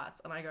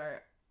starts, and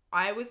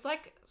I was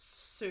like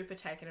super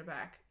taken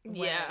aback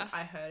when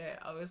I heard it.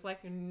 I was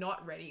like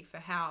not ready for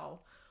how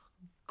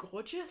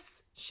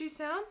gorgeous she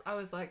sounds. I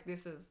was like,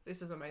 this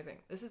is amazing.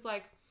 This is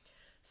like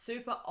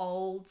super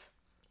old,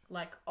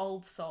 like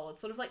old soul. It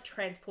sort of like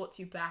transports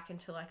you back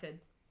into like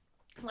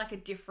a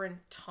different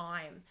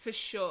time. For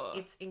sure.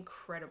 It's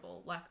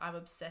incredible. Like, I'm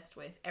obsessed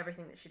with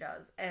everything that she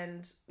does.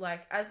 And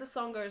like as the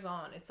song goes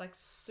on, it's like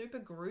super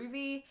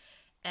groovy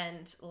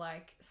and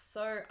like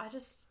so I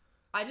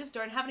just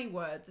don't have any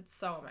words. It's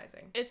so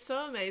amazing. It's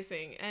so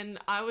amazing. And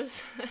I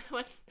was,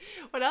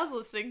 when I was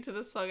listening to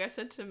the song, I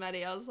said to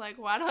Maddie, I was like,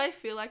 why do I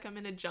feel like I'm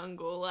in a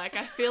jungle? Like,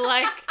 I feel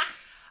like,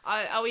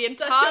 are we in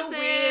Tarzan?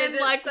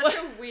 Such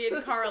a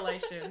weird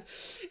correlation.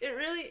 It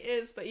really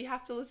is, but you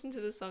have to listen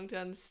to the song to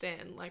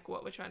understand, like,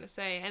 what we're trying to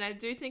say. And I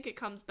do think it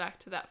comes back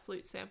to that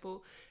flute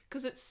sample,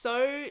 because it's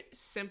so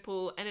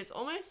simple, and it's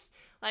almost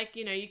like,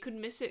 you know, you could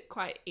miss it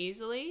quite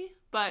easily,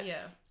 but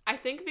yeah. I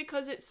think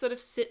because it sort of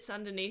sits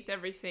underneath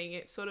everything,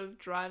 it sort of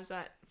drives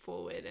that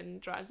forward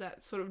and drives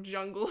that sort of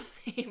jungle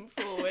theme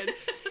forward.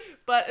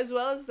 But as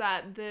well as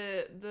that,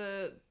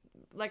 the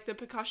like the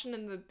percussion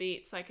and the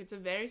beats, like it's a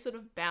very sort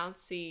of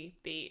bouncy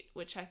beat,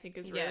 which I think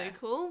is really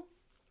cool.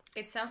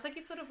 It sounds like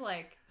you're sort of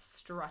like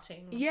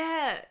strutting.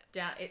 Yeah.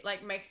 Down. It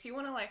like makes you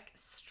want to like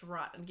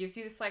strut and gives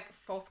you this like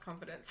false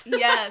confidence.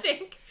 Yes. I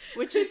think.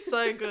 Which is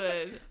so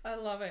good. I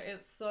love it.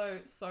 It's so,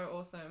 so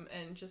awesome.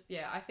 And just,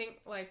 I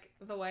think like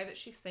the way that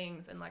she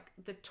sings and like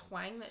the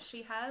twang that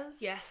she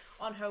has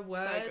on her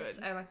words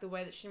and like the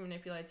way that she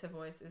manipulates her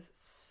voice is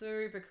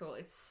super cool.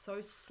 It's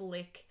so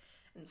slick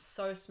and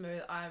so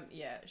smooth.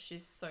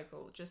 She's so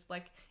cool. Just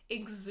like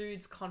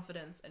exudes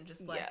confidence and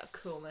just like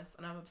coolness,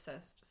 and I'm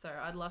obsessed. So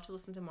I'd love to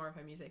listen to more of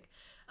her music.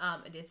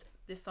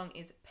 This song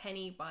is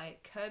Penny by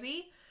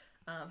Kirby.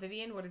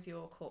 Vivian, what is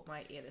your Caught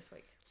My Ear this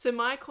week? So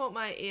my Caught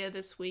My Ear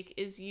this week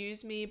is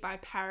Use Me by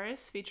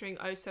Paris featuring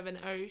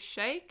 070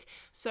 Shake.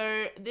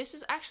 So this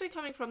is actually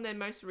coming from their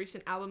most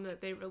recent album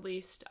that they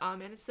released,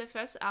 and it's their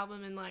first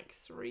album in like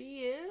 3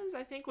 years,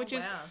 I think, which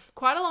is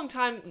quite a long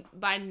time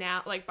by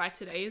now, like by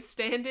today's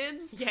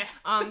standards. Yeah.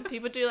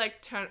 People do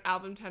like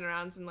album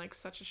turnarounds in like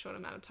such a short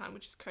amount of time,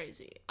 which is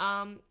crazy.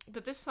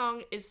 But this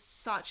song is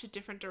such a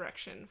different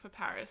direction for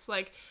Paris.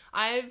 Like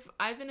I've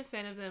been a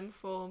fan of them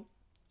for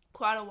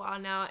quite a while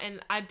now,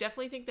 and I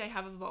definitely think they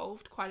have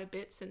evolved quite a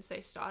bit since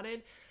they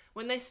started.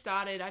 When they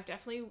started, I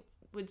definitely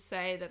would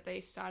say that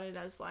they started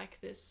as like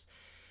this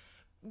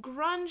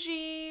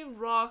grungy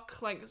rock,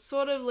 like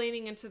sort of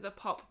leaning into the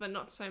pop but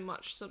not so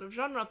much sort of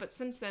genre, but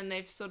since then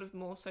they've sort of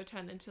more so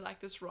turned into like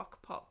this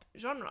rock pop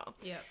genre.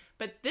 Yeah.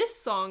 But this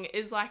song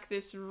is like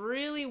this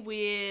really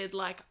weird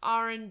like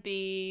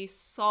R&B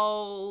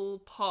soul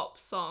pop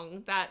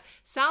song that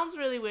sounds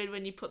really weird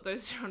when you put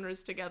those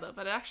genres together,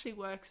 but it actually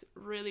works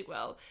really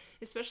well,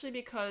 especially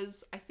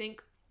because I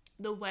think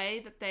the way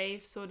that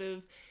they've sort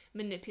of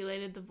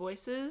manipulated the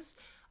voices,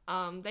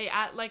 they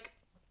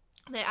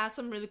add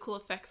some really cool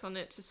effects on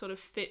it to sort of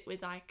fit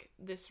with like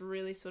this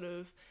really sort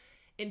of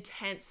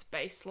intense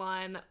bass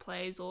line that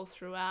plays all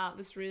throughout,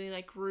 this really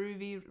like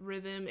groovy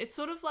rhythm. It's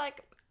sort of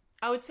like,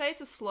 I would say it's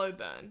a slow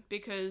burn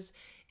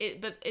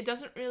but it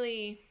doesn't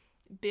really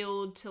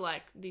build to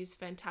like these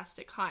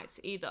fantastic heights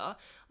either.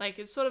 Like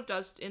it sort of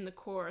does in the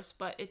chorus,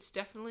 but it's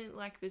definitely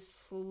like this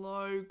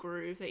slow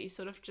groove that you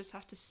sort of just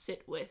have to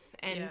sit with,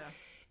 and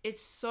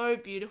it's so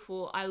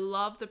beautiful. I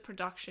love the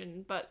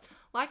production, but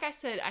like I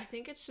said, I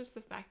think it's just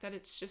the fact that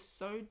it's just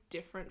so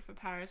different for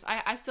Paris.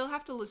 I still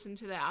have to listen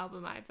to their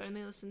album. I've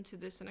only listened to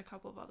this and a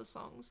couple of other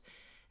songs,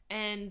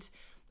 and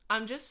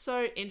I'm just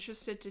so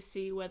interested to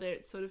see whether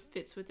it sort of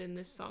fits within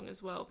this song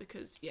as well,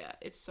 because yeah,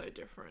 it's so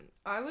different.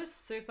 I was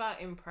super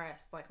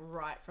impressed, like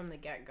right from the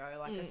get-go.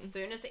 Like as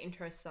soon as the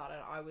intro started,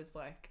 I was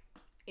like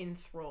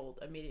enthralled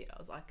immediately. I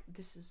was like,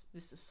 this is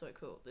so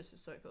cool. This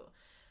is so cool.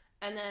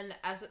 And then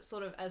as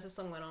the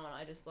song went on,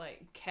 I just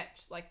like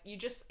kept like,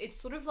 it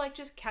sort of like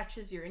just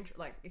catches your interest,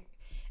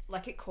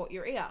 like it caught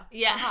your ear.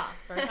 Yeah. Aha,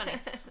 very funny.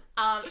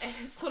 And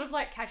it sort of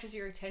like catches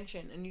your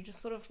attention, and you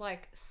just sort of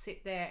like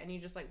sit there and you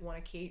just like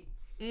want to keep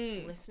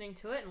listening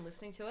to it,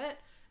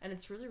 and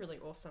it's really, really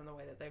awesome the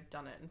way that they've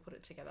done it and put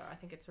it together. I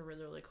think it's a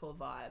really, really cool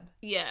vibe.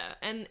 Yeah,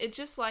 and it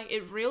just like,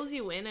 it reels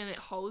you in and it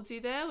holds you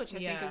there, which I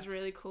think is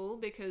really cool,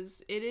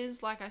 because it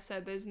is, like I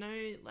said, there's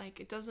no, like,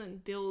 it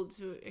doesn't build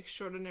to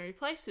extraordinary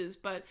places,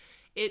 but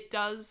it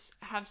does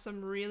have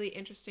some really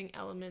interesting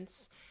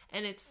elements,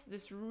 and it's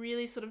this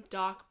really sort of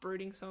dark,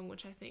 brooding song,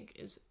 which I think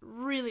is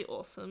really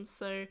awesome.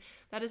 So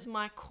that is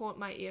my Caught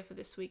My Ear for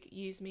this week,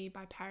 Use Me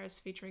by Paris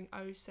featuring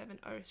 070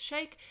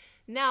 Shake.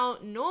 Now,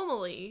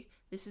 normally,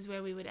 this is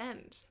where we would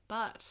end,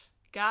 but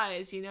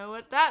guys, you know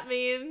what that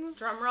means.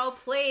 Drum roll,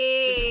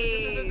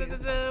 please.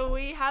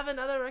 We have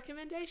another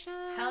recommendation.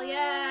 Hell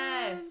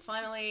yes,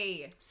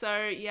 finally.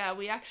 So yeah,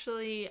 we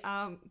actually,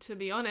 to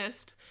be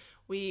honest,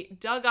 we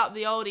dug up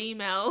the old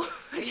email.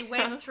 We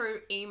went through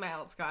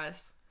emails,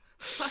 guys.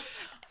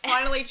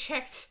 Finally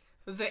checked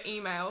the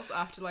emails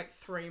after like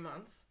 3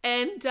 months.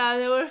 And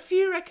there were a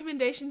few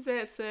recommendations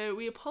there, so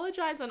we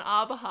apologize on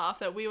our behalf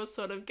that we were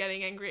sort of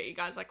getting angry at you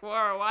guys, like,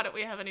 whoa, why don't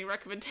we have any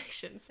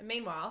recommendations? And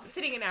meanwhile,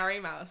 sitting in our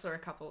emails are a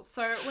couple.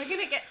 So we're going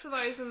to get to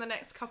those in the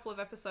next couple of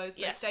episodes,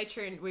 so stay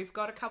tuned. We've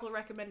got a couple of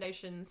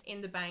recommendations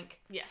in the bank.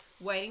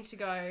 Yes. Waiting to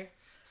go.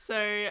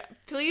 So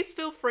please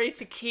feel free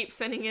to keep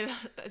sending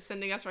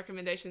us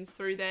recommendations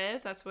through there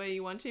if that's where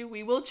you want to.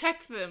 We will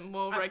check them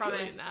more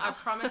regularly now. I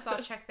promise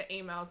I'll check the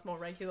emails more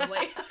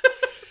regularly.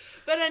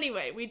 But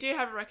anyway, we do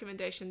have a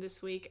recommendation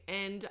this week,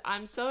 and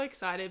I'm so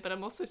excited, but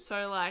I'm also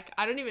so like,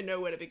 I don't even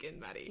know where to begin,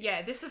 Maddie.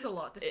 Yeah, this is a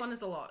lot. This one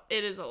is a lot.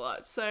 It is a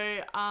lot.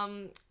 So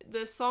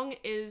the song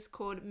is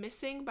called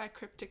Missing by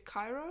Cryptic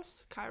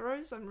Kairos.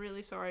 I'm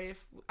really sorry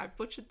if I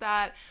butchered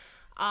that.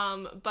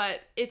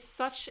 But it's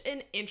such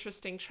an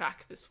interesting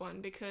track, this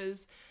one,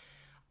 because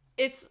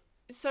it's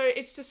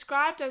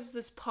described as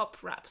this pop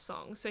rap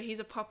song. So he's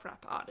a pop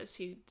rap artist.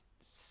 He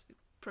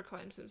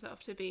proclaims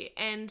himself to be.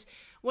 And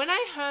when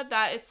I heard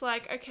that, it's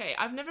like, okay,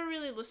 I've never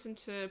really listened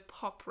to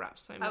pop rap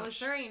so much. I was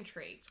very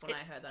intrigued when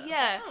I heard that.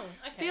 Yeah. I was like,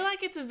 oh, okay. I feel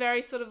like it's a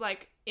very sort of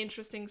like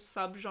interesting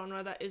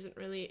subgenre that isn't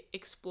really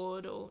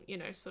explored or, you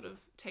know, sort of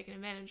taken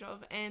advantage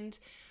of. And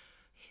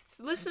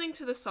listening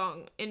to the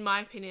song, in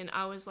my opinion,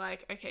 I was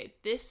like, okay,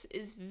 this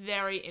is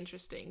very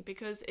interesting,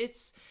 because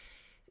it's,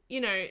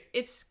 you know,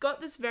 it's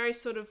got this very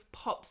sort of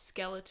pop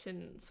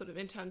skeleton sort of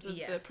in terms of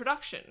the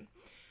production.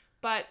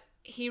 But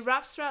he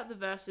raps throughout the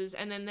verses,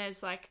 and then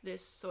there's like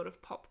this sort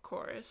of pop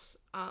chorus.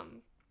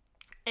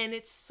 And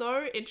it's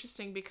so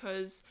interesting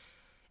because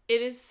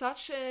it is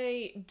such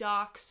a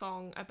dark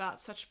song about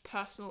such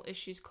personal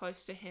issues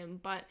close to him,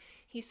 but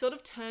he sort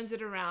of turns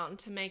it around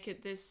to make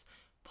it this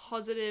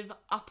positive,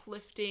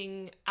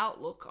 uplifting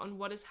outlook on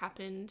what has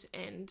happened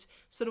and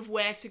sort of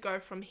where to go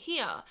from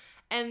here.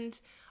 And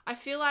I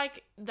feel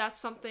like that's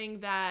something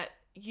that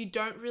you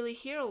don't really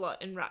hear a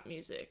lot in rap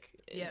music.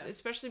 Yeah.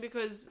 Especially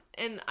because,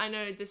 and I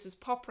know this is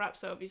pop rap,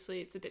 so obviously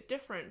it's a bit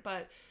different,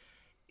 but,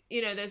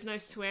 you know, there's no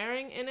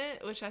swearing in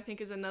it, which I think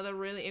is another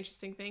really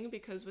interesting thing,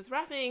 because with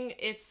rapping,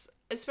 it's,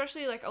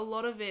 especially like a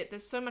lot of it,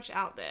 there's so much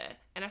out there,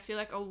 and I feel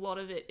like a lot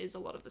of it is a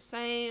lot of the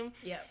same.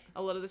 Yeah.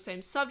 A lot of the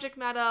same subject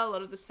matter, a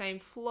lot of the same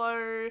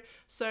flow.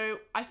 So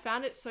I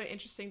found it so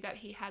interesting that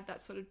he had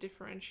that sort of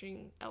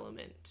differentiating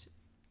element.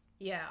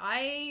 Yeah,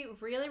 I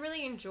really,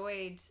 really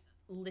enjoyed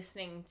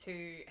listening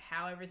to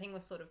how everything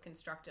was sort of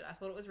constructed. I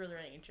thought it was really,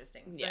 really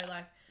interesting. So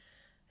like,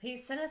 he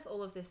sent us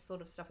all of this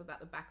sort of stuff about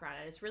the background,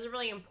 and it's really,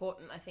 really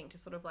important, I think, to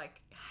sort of like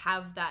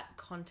have that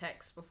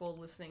context before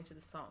listening to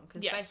the song,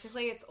 because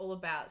basically it's all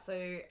about,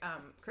 so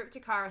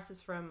Cryptic Chirus is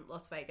from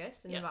Las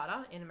Vegas in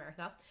Nevada in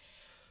America,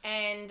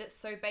 and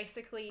so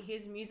basically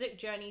his music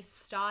journey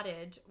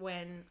started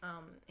when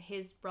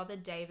his brother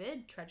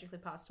David tragically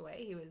passed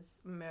away. He was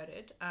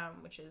murdered,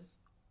 which is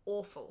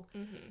awful.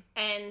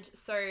 And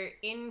so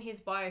in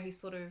his bio he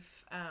sort of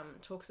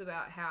talks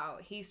about how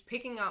he's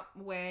picking up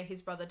where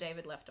his brother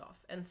David left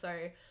off, and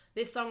so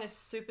this song is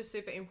super,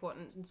 super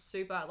important and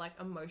super like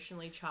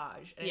emotionally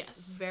charged, and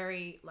it's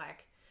very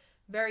like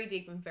very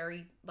deep and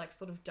very like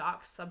sort of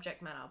dark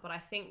subject matter, but I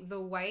think the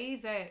way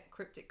that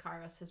Cryptic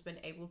Chirus has been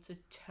able to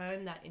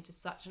turn that into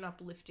such an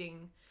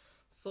uplifting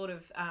sort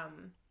of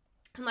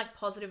and like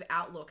positive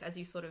outlook, as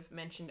you sort of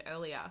mentioned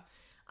earlier,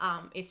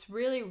 it's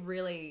really,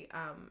 really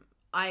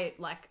I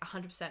like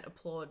 100%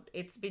 applaud.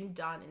 It's been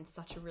done in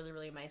such a really,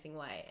 really amazing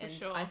way. And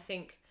I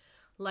think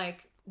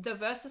like the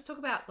verses talk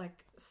about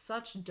like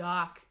such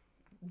dark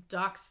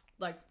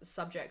like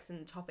subjects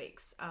and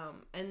topics.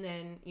 And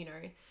then, you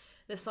know,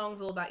 the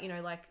song's all about, you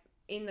know, like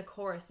in the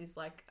chorus is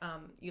like,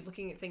 you're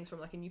looking at things from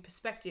like a new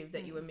perspective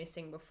that you were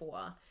missing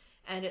before.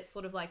 And it's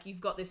sort of like you've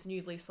got this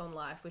new lease on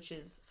life, which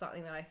is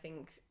something that I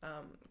think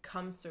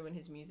comes through in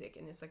his music.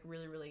 And it's like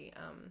really, really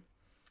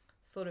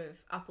sort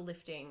of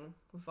uplifting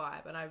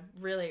vibe, and I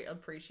really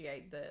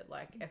appreciate the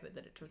like effort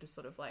that it took to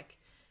sort of like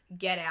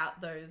get out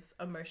those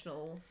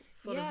emotional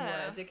sort of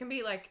words. It can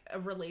be like a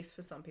release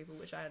for some people,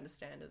 which I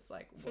understand is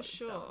like for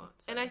sure.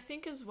 And I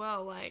think as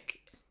well,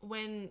 like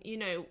when you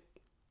know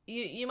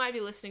you might be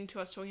listening to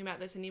us talking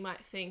about this and you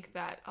might think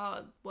that,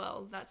 oh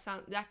well,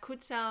 that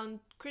could sound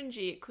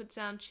cringy, it could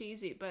sound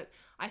cheesy, but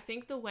I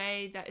think the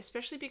way that,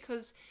 especially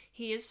because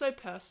he is so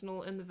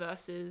personal in the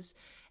verses,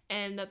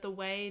 and that the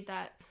way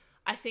that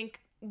I think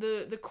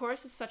the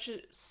chorus is such a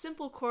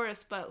simple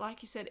chorus, but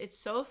like you said, it's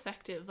so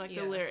effective. Like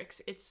the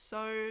lyrics, it's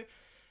so...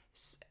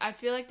 I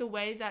feel like the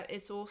way that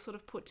it's all sort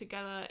of put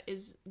together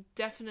is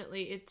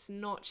definitely, it's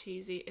not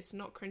cheesy, it's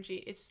not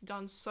cringy, it's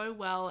done so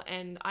well,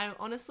 and I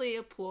honestly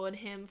applaud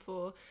him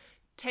for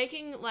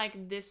taking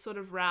like this sort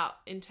of route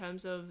in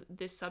terms of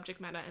this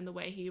subject matter and the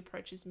way he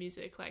approaches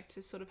music, like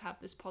to sort of have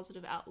this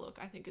positive outlook,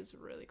 I think is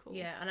really cool.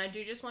 Yeah, and I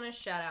do just want to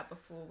shout out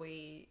before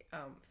we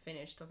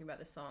finish talking about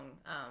the song,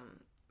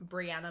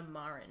 Brianna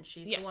Marin.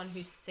 She's the one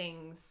who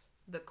sings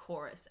the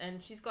chorus,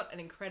 and she's got an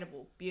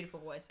incredible, beautiful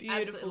voice.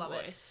 Absolutely love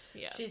voice.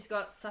 It. She's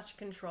got such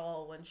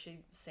control when she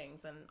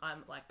sings, and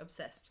I'm like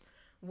obsessed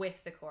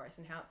with the chorus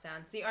and how it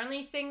sounds. The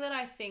only thing that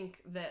I think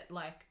that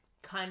like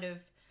kind of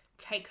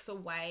takes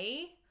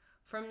away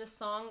from the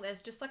song,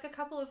 there's just like a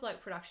couple of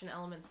like production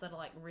elements that are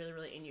like really,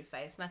 really in your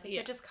face, and I think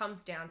it just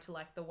comes down to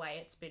like the way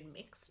it's been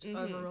mixed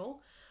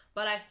overall.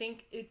 But I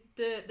think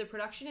the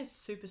production is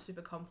super,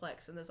 super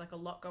complex, and there's like a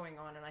lot going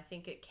on, and I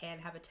think it can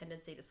have a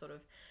tendency to sort of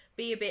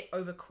be a bit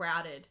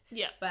overcrowded.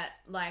 Yeah. But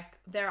like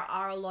there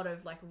are a lot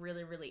of like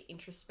really, really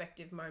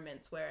introspective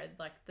moments where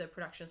like the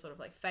production sort of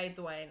like fades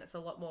away, and it's a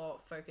lot more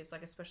focused,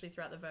 like especially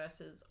throughout the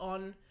verses,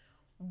 on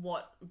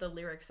what the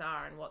lyrics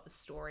are and what the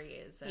story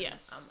is. And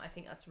I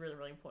think that's really,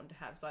 really important to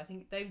have. So I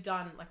think they've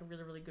done like a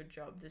really, really good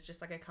job. There's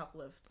just like a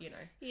couple of, you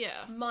know,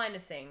 minor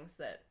things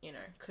that, you know,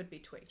 could be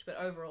tweaked, but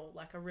overall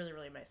like a really,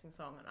 really amazing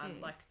song. And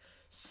I'm like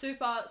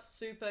super,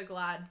 super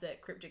glad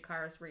that Cryptic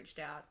Chirus reached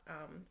out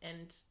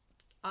and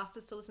asked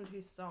us to listen to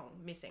his song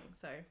Missing.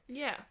 So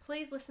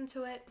please listen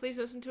to it.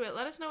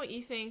 Let us know what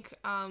you think.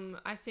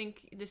 I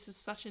think this is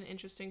such an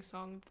interesting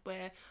song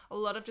where a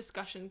lot of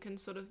discussion can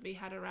sort of be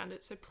had around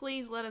it, so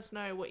please let us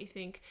know what you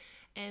think.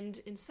 And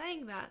in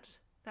saying that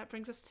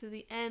brings us to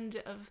the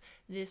end of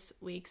this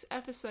week's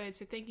episode,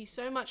 so thank you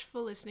so much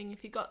for listening.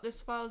 If you got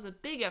this far, it was a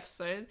big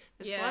episode,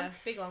 this one.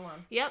 Big long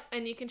one. Yep.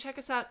 And you can check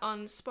us out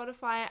on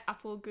Spotify,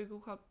 Apple, Google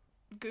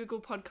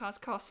Podcast,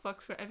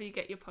 Castbox, wherever you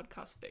get your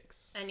podcast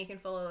fix. And you can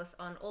follow us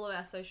on all of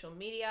our social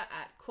media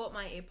at Caught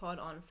My Earpod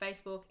on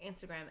Facebook,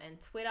 Instagram, and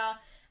Twitter.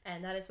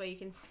 And that is where you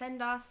can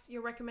send us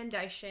your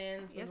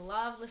recommendations. We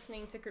love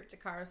listening to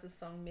Cryptic Chirus'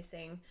 song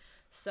Missing.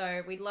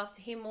 So we'd love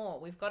to hear more.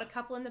 We've got a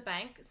couple in the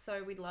bank,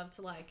 so we'd love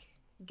to like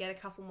get a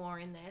couple more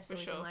in there so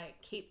we can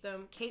like keep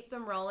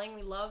them rolling.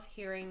 We love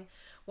hearing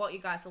what you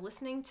guys are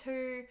listening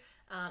to.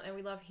 And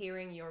we love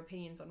hearing your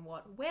opinions on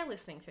what we're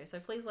listening to. So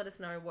please let us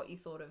know what you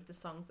thought of the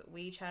songs that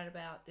we chatted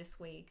about this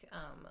week.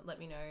 Let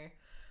me know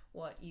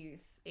what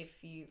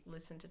if you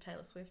listen to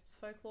Taylor Swift's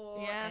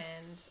Folklore.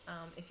 Yes.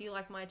 And if you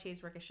like My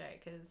Tears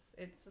Ricochet, because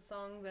it's a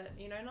song that,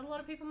 you know, not a lot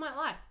of people might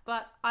like,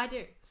 but I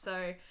do.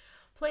 So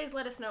please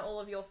let us know all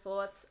of your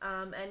thoughts.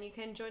 And you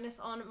can join us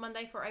on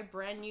Monday for a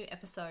brand new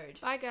episode.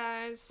 Bye,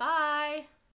 guys. Bye.